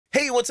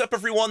What's up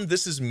everyone?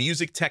 This is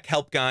Music Tech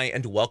Help Guy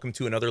and welcome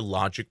to another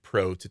Logic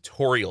Pro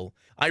tutorial.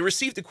 I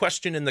received a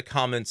question in the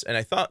comments and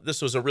I thought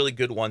this was a really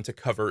good one to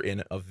cover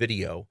in a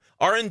video.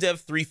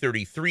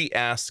 RNDev333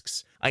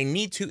 asks, I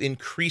need to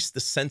increase the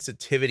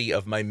sensitivity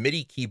of my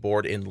MIDI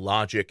keyboard in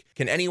Logic.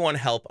 Can anyone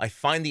help? I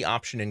find the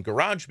option in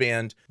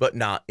GarageBand, but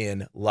not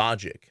in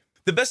Logic.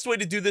 The best way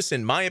to do this,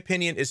 in my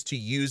opinion, is to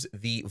use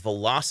the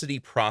Velocity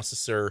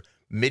Processor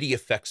MIDI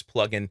FX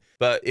plugin,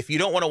 but if you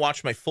don't want to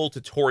watch my full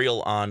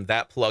tutorial on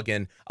that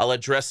plugin, I'll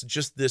address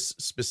just this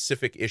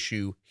specific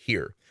issue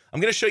here.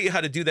 I'm going to show you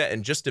how to do that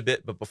in just a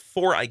bit, but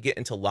before I get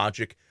into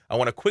Logic, I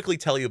want to quickly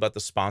tell you about the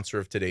sponsor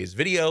of today's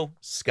video,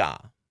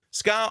 Ska.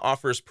 Ska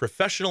offers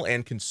professional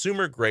and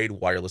consumer-grade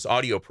wireless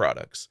audio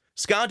products.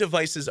 Ska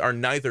devices are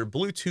neither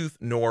Bluetooth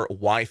nor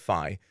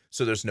Wi-Fi,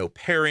 so there's no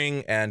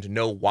pairing and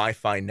no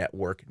Wi-Fi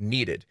network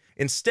needed.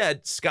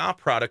 Instead, Ska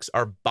products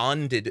are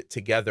bonded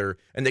together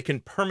and they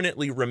can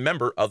permanently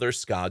remember other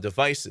Ska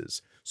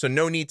devices, so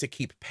no need to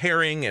keep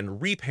pairing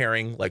and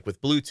repairing like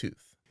with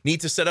Bluetooth.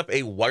 Need to set up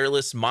a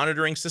wireless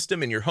monitoring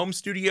system in your home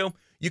studio?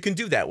 You can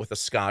do that with a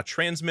Ska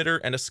transmitter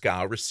and a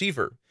Ska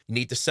receiver. You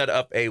need to set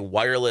up a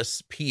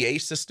wireless PA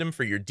system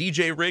for your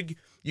DJ rig?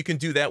 You can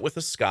do that with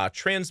a Ska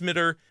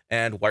transmitter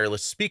and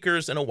wireless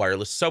speakers and a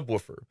wireless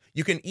subwoofer.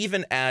 You can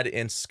even add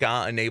in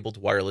Ska-enabled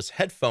wireless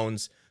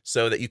headphones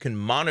so that you can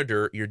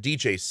monitor your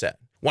DJ set.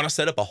 Want to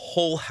set up a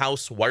whole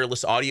house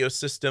wireless audio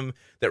system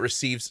that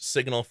receives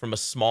signal from a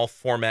small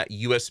format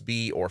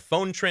USB or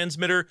phone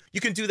transmitter? You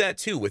can do that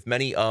too with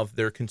many of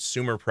their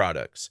consumer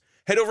products.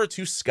 Head over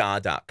to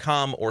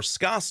ska.com or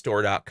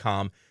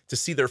skastore.com to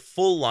see their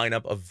full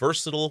lineup of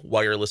versatile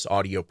wireless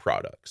audio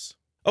products.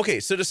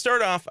 Okay, so to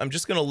start off, I'm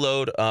just going to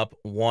load up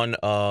one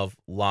of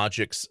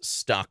Logic's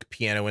stock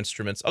piano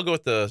instruments. I'll go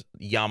with the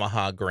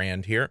Yamaha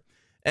Grand here.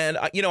 And,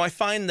 I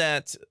find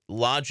that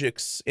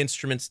Logic's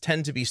instruments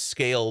tend to be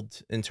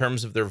scaled in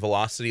terms of their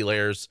velocity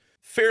layers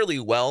fairly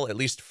well, at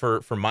least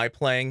for my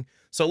playing.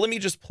 So let me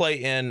just play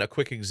in a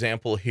quick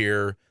example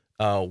here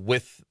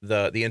with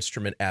the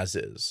instrument as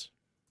is.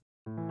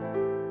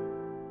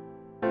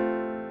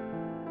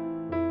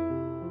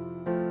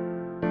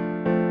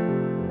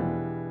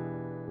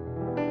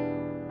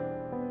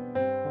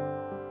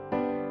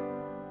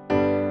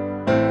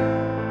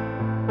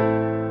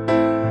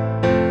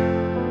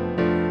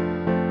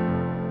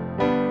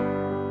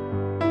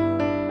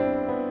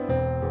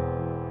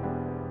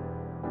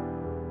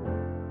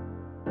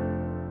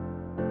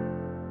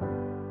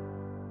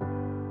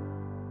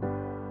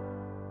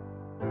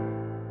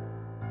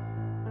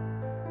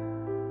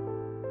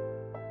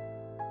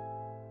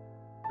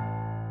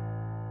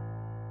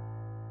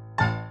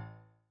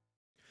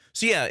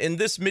 So yeah, in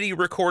this MIDI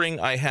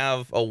recording, I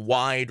have a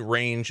wide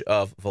range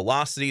of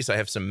velocities. I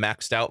have some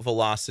maxed out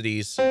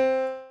velocities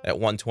at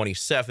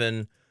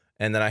 127,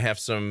 and then I have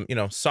some,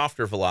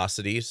 softer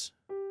velocities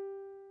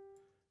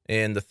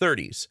in the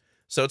 30s.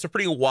 So it's a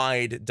pretty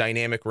wide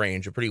dynamic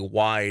range, a pretty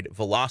wide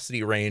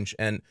velocity range,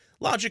 and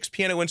Logic's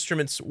piano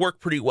instruments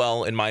work pretty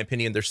well, in my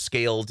opinion. They're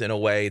scaled in a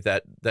way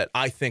that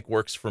I think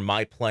works for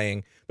my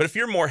playing. But if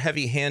you're more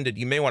heavy-handed,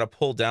 you may want to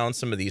pull down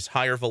some of these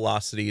higher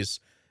velocities.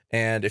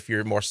 And if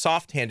you're more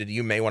soft-handed,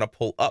 you may want to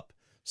pull up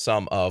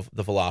some of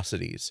the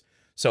velocities.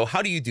 So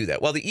how do you do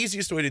that? Well, the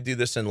easiest way to do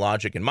this in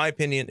Logic, in my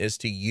opinion, is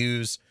to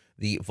use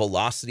the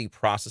Velocity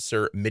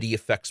Processor MIDI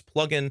FX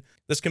plugin.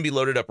 This can be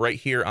loaded up right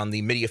here on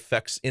the MIDI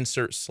FX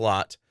insert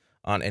slot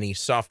on any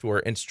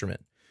software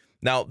instrument.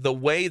 Now, the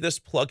way this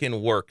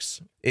plugin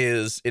works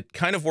is it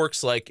kind of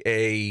works like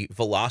a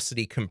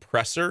velocity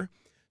compressor.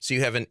 So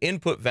you have an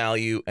input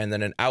value and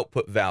then an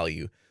output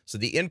value. So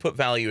the input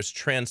value is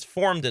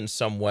transformed in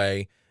some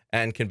way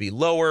and can be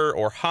lower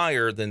or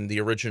higher than the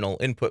original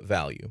input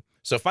value.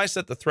 So if I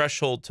set the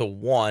threshold to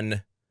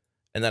 1,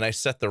 and then I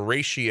set the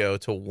ratio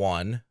to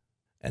 1,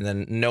 and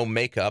then no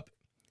makeup,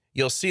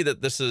 you'll see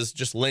that this is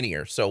just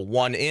linear. So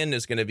 1 in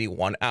is going to be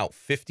 1 out.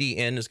 50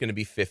 in is going to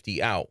be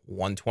 50 out.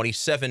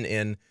 127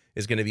 in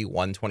is going to be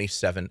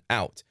 127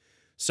 out.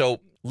 So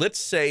let's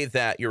say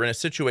that you're in a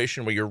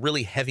situation where you're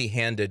really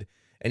heavy-handed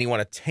and you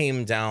want to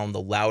tame down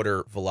the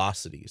louder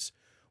velocities.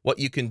 What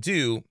you can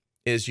do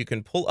is you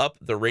can pull up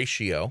the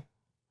ratio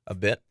a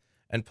bit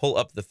and pull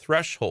up the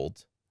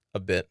threshold a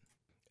bit.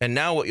 And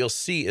now what you'll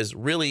see is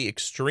really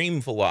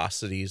extreme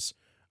velocities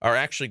are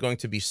actually going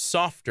to be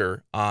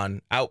softer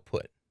on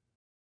output.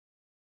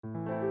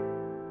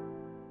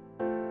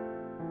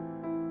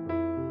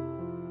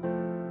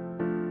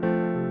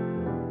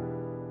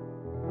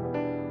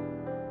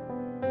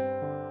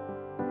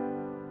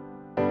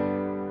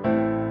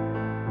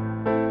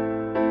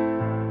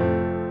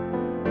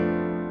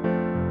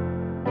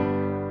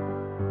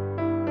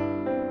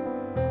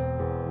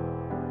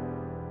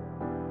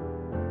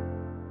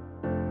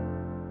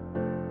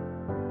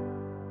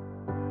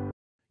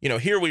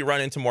 Here we run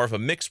into more of a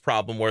mix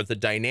problem where the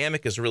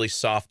dynamic is really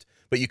soft,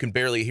 but you can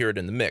barely hear it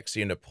in the mix.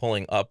 You end up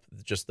pulling up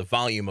just the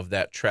volume of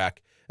that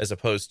track as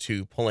opposed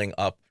to pulling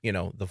up,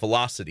 the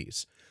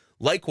velocities.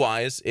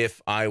 Likewise,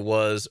 if I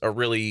was a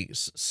really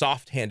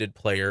soft-handed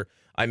player,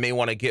 I may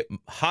want to get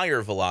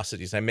higher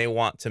velocities. I may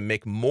want to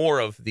make more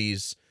of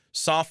these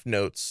soft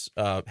notes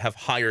have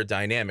higher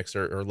dynamics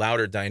or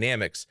louder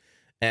dynamics.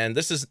 And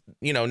this is,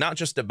 not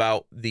just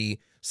about the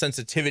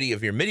sensitivity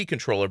of your MIDI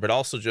controller, but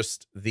also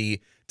just the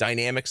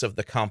dynamics of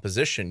the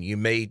composition. You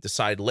may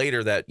decide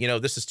later that,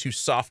 this is too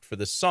soft for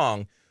this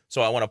song,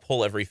 so I want to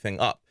pull everything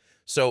up.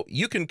 So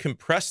you can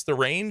compress the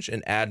range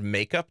and add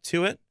makeup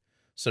to it.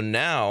 So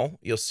now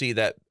you'll see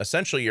that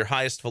essentially your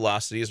highest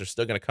velocities are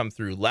still going to come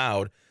through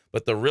loud,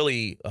 but the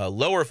really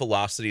lower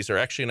velocities are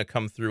actually going to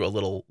come through a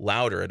little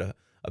louder at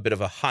a bit of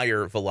a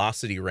higher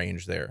velocity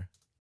range there.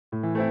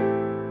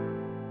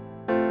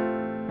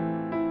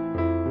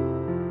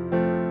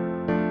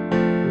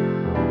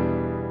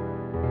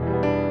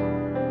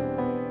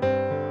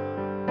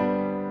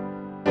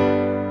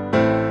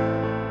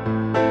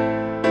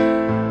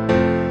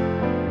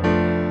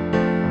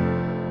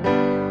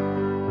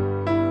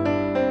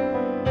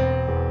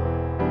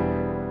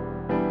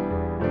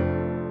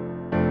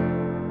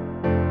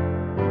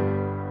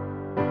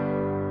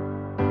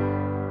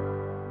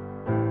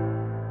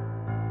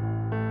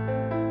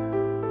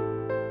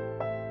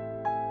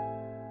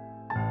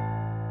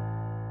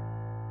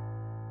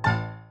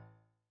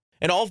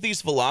 And all of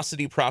these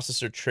Velocity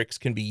Processor tricks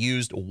can be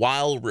used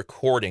while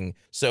recording.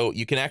 So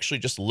you can actually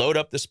just load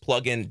up this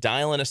plugin,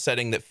 dial in a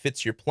setting that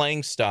fits your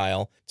playing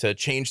style to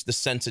change the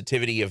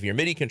sensitivity of your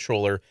MIDI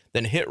controller,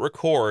 then hit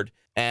record,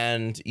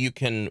 and you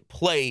can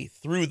play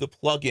through the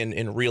plugin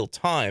in real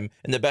time.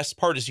 And the best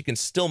part is you can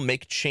still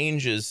make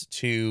changes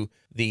to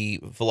the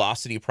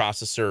Velocity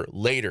Processor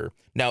later.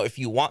 Now, if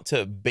you want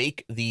to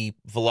bake the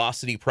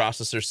Velocity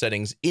Processor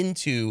settings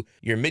into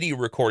your MIDI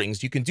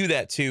recordings, you can do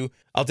that too.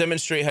 I'll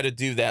demonstrate how to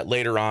do that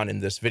later on in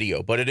this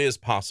video, but it is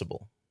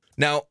possible.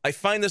 Now, I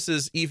find this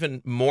is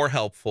even more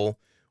helpful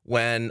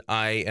when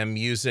I am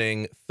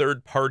using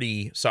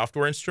third-party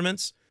software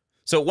instruments.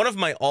 So one of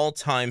my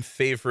all-time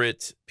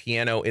favorite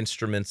piano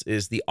instruments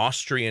is the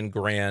Austrian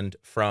Grand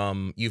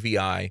from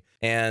UVI,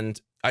 and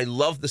I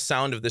love the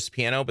sound of this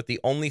piano, but the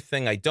only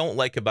thing I don't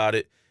like about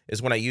it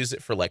is when I use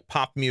it for like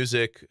pop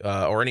music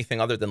or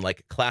anything other than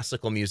like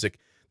classical music,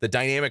 the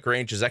dynamic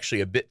range is actually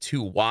a bit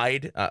too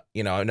wide. I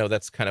know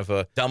that's kind of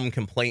a dumb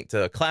complaint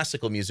to a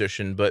classical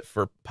musician, but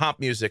for pop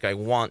music, I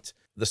want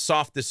the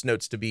softest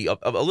notes to be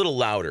a little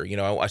louder.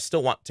 I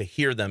still want to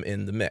hear them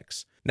in the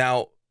mix.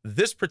 Now,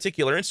 this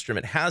particular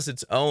instrument has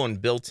its own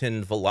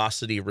built-in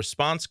velocity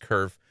response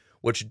curve,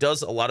 which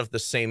does a lot of the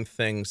same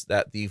things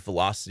that the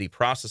Velocity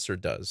Processor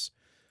does.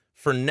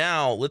 For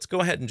now, let's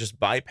go ahead and just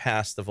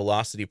bypass the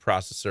Velocity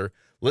Processor.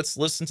 Let's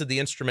listen to the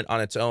instrument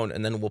on its own,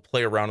 and then we'll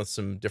play around with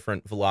some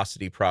different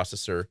Velocity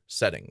Processor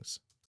settings.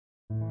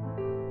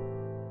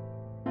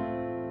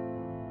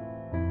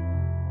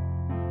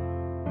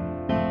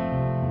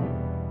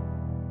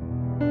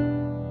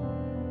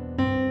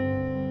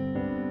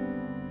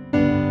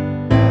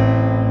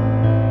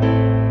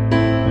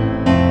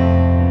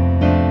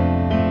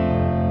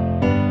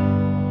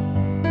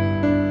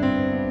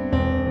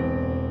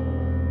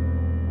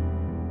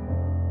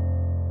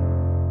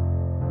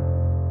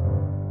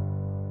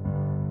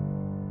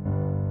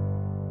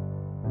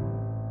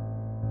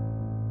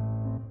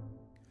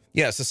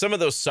 Yeah, so some of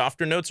those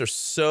softer notes are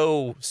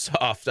so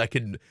soft,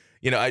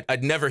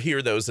 I'd never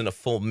hear those in a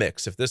full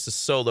mix. If this is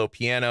solo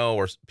piano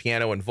or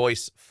piano and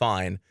voice,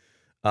 fine.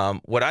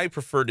 What I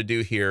prefer to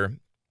do here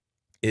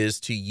is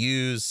to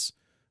use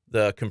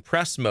the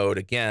compress mode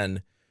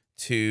again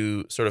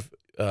to sort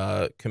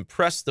of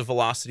compress the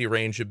velocity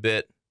range a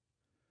bit,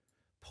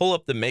 pull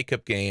up the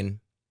makeup gain.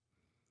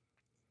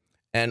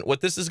 And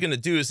what this is going to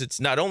do is it's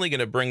not only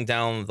going to bring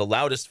down the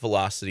loudest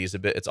velocities a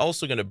bit, it's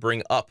also going to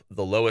bring up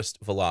the lowest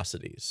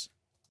velocities.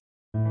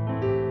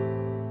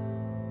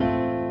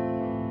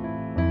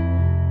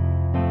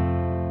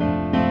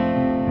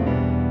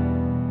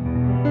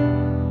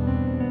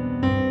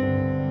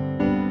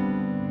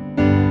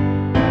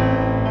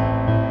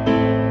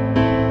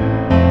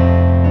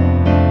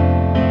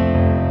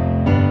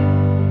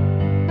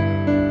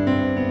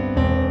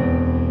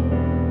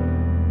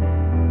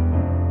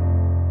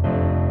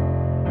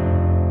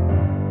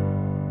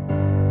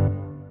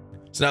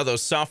 So now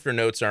those softer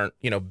notes aren't,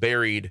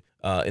 buried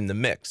in the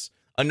mix.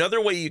 Another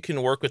way you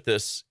can work with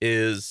this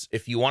is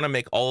if you want to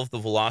make all of the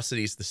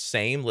velocities the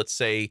same. Let's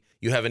say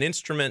you have an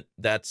instrument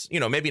that's,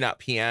 maybe not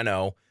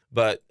piano,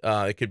 but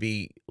it could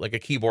be like a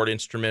keyboard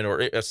instrument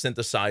or a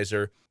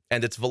synthesizer,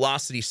 and it's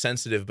velocity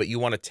sensitive, but you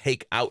want to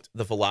take out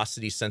the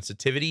velocity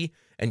sensitivity,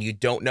 and you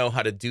don't know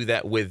how to do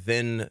that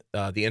within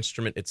the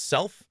instrument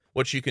itself.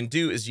 What you can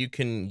do is you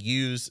can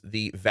use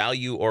the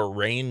value or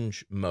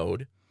range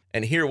mode.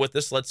 And here, what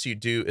this lets you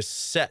do is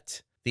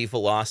set the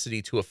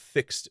velocity to a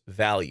fixed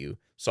value.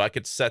 So I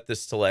could set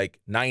this to like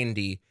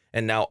 90,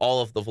 and now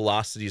all of the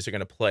velocities are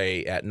going to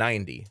play at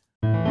 90.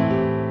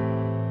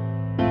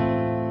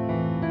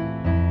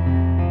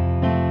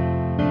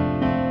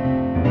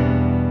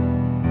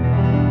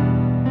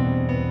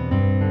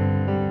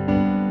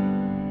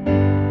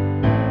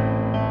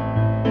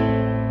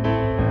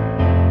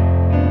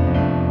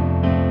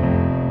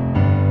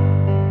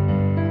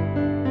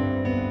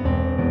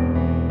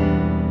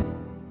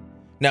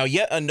 Now,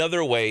 yet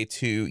another way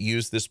to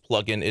use this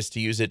plugin is to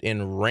use it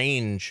in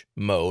range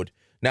mode.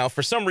 Now,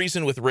 for some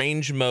reason with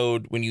range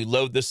mode, when you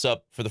load this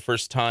up for the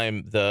first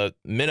time, the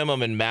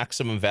minimum and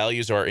maximum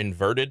values are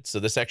inverted. So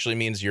this actually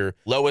means your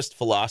lowest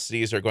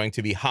velocities are going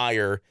to be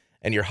higher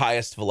and your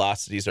highest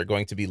velocities are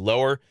going to be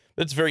lower.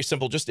 But it's very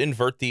simple. Just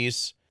invert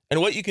these.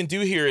 And what you can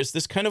do here is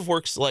this kind of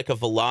works like a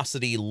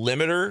velocity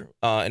limiter,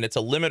 and it's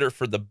a limiter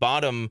for the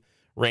bottom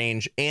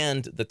range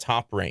and the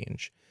top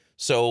range.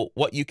 So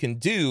what you can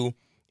do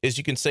is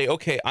you can say,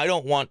 okay, I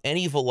don't want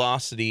any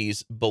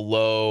velocities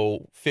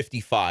below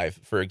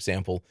 55, for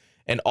example,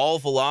 and all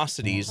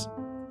velocities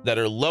that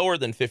are lower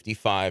than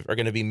 55 are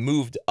going to be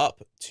moved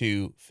up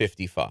to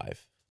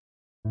 55.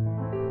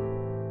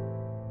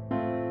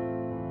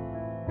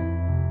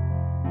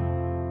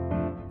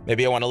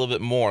 Maybe I want a little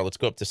bit more. Let's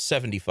go up to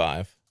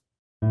 75.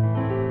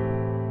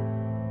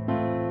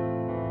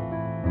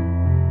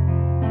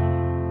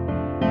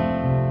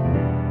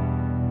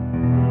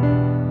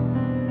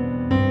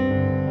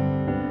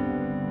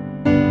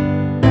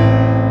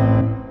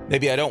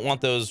 Maybe I don't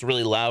want those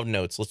really loud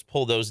notes. Let's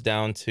pull those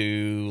down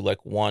to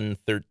like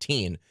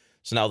 113.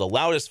 So now the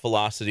loudest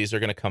velocities are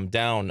going to come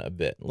down a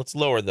bit. Let's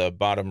lower the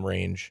bottom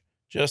range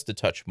just a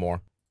touch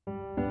more.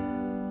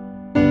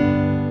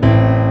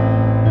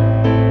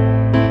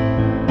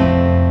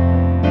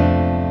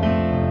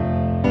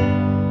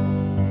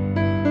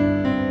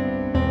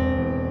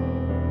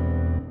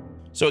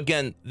 So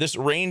again, this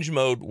range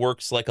mode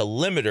works like a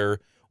limiter,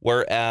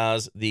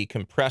 whereas the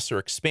compressor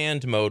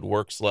expand mode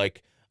works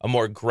like a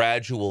more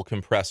gradual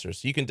compressor.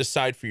 So you can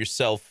decide for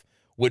yourself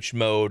which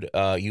mode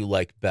you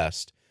like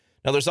best.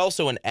 Now there's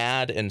also an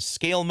add and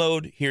scale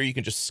mode. Here you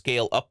can just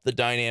scale up the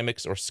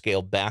dynamics or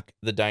scale back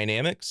the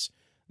dynamics.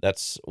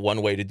 That's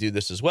one way to do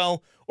this as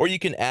well. Or you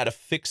can add a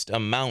fixed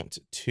amount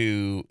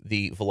to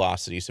the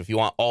velocity. So if you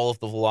want all of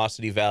the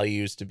velocity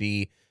values to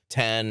be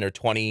 10 or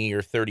 20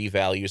 or 30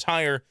 values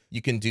higher,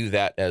 you can do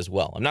that as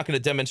well. I'm not going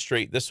to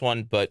demonstrate this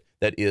one, but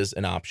that is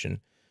an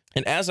option.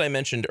 And as I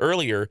mentioned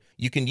earlier,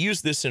 you can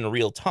use this in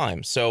real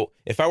time. So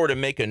if I were to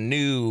make a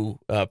new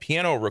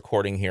piano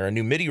recording here, a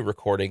new MIDI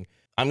recording,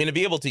 I'm going to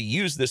be able to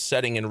use this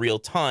setting in real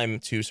time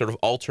to sort of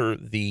alter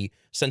the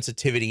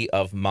sensitivity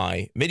of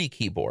my MIDI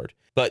keyboard.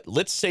 But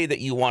let's say that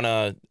you want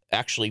to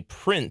actually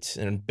print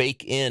and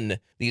bake in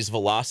these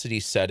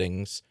velocity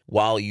settings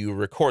while you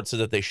record so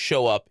that they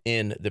show up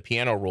in the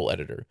piano roll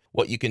editor.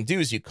 What you can do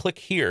is you click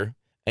here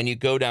and you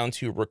go down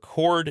to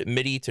record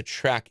MIDI to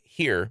track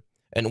here.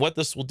 And what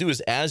this will do is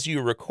as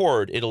you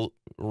record, it'll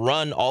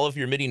run all of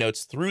your MIDI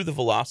notes through the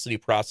Velocity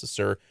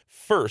Processor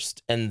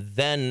first and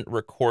then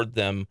record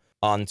them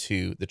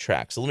onto the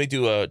track. So let me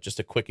do just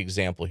a quick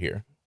example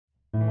here.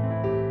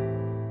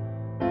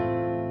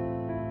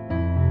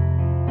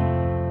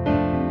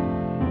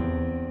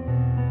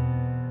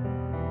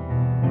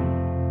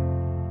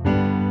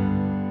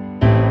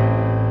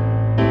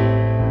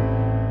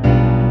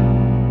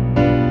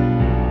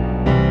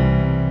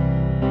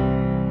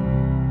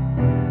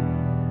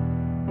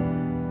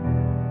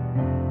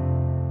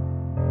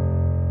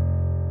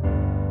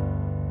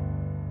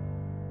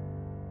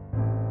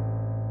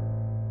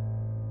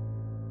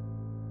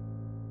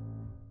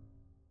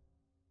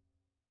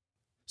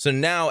 So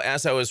now,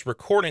 as I was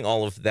recording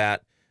all of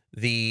that,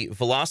 the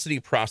Velocity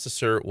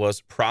Processor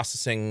was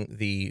processing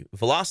the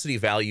velocity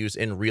values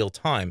in real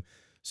time.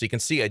 So you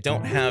can see I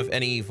don't have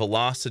any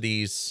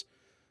velocities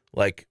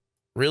like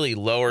really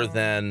lower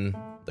than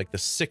like the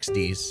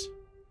 60s.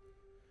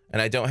 And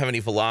I don't have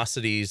any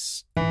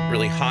velocities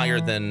really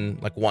higher than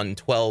like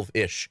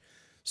 112-ish.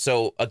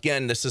 So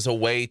again, this is a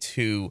way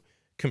to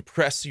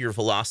compress your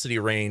velocity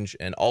range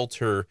and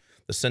alter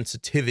the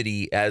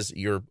sensitivity as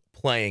you're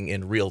playing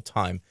in real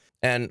time.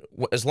 And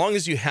as long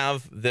as you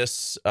have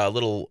this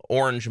little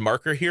orange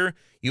marker here,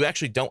 you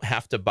actually don't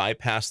have to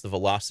bypass the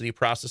Velocity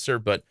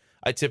Processor, but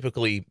I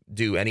typically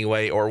do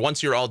anyway. Or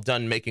once you're all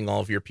done making all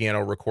of your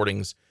piano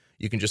recordings,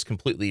 you can just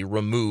completely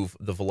remove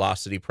the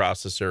Velocity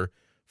Processor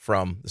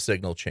from the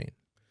signal chain.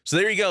 So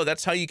there you go.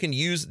 That's how you can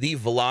use the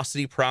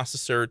Velocity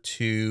Processor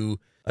to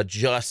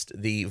adjust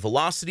the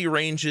velocity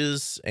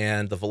ranges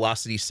and the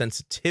velocity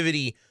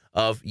sensitivity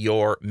of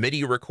your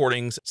MIDI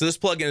recordings. So this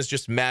plugin is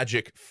just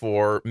magic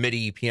for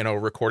MIDI piano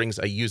recordings.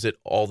 I use it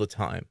all the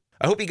time.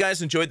 I hope you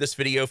guys enjoyed this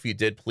video. If you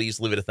did, please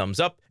leave it a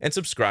thumbs up and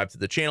subscribe to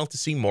the channel to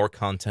see more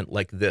content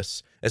like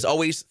this. As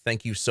always,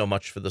 thank you so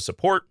much for the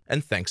support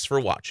and thanks for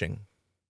watching.